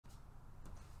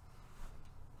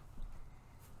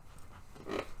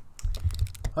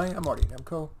Hi, I'm Marty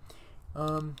Nemko.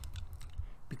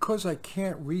 Because I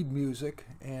can't read music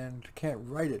and can't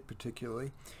write it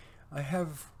particularly, I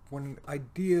have, when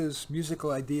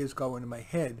musical ideas go into my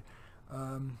head,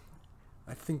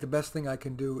 I think the best thing I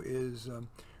can do is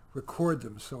record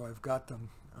them, so I've got them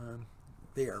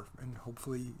there, and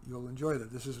hopefully you'll enjoy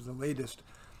that. This is the latest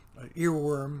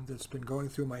earworm that's been going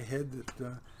through my head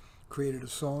that created a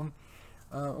song.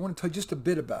 I want to tell you just a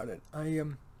bit about it. I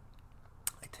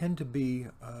tend to be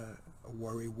a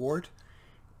worrywart,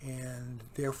 and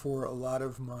therefore a lot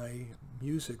of my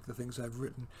music, the things I've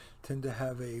written, tend to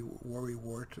have a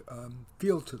worrywart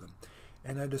feel to them.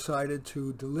 And I decided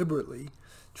to deliberately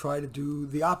try to do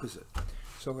the opposite.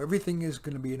 So everything is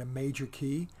going to be in a major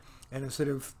key, and instead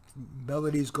of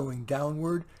melodies going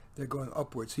downward, they're going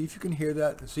upward. See if you can hear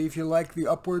that, and see if you like the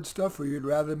upward stuff, or you'd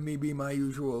rather me be my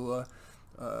usual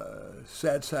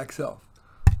sad sack self.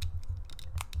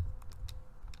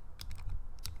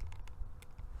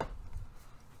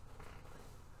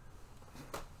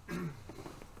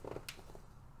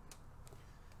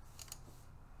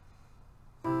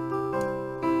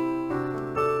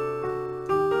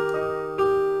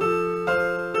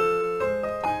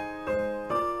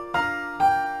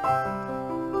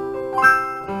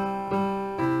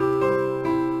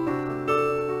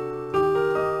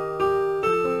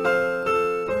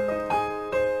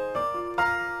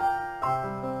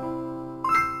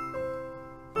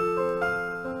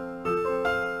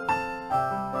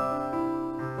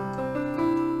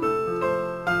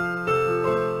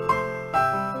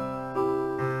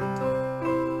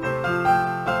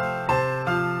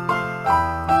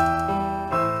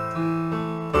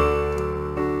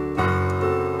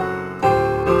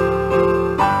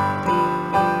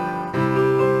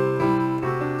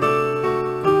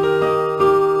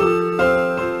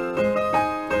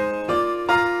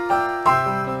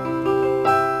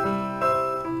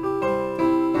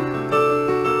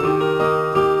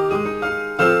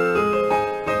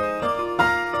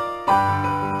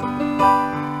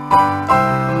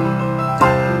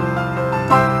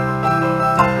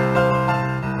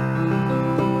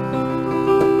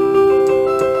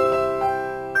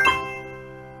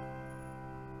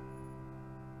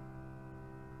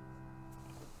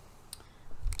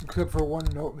 Except for one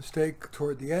note mistake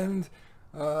toward the end.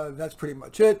 That's pretty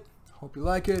much it. Hope you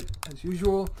like it. As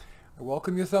usual, I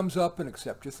welcome your thumbs up and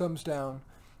accept your thumbs down.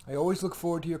 I always look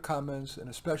forward to your comments, and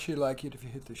especially like it if you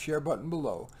hit the share button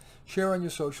below. Share on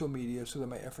your social media so that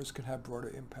my efforts can have broader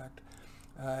impact.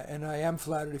 And I am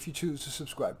flattered if you choose to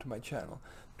subscribe to my channel,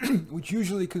 which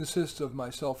usually consists of my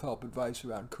self-help advice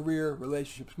around career,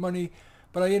 relationships, money,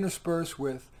 but I intersperse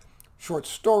with short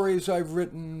stories I've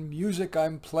written, music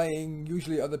I'm playing,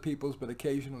 usually other people's, but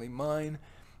occasionally mine.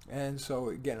 And so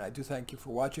again, I do thank you for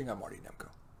watching. I'm Marty Nemko.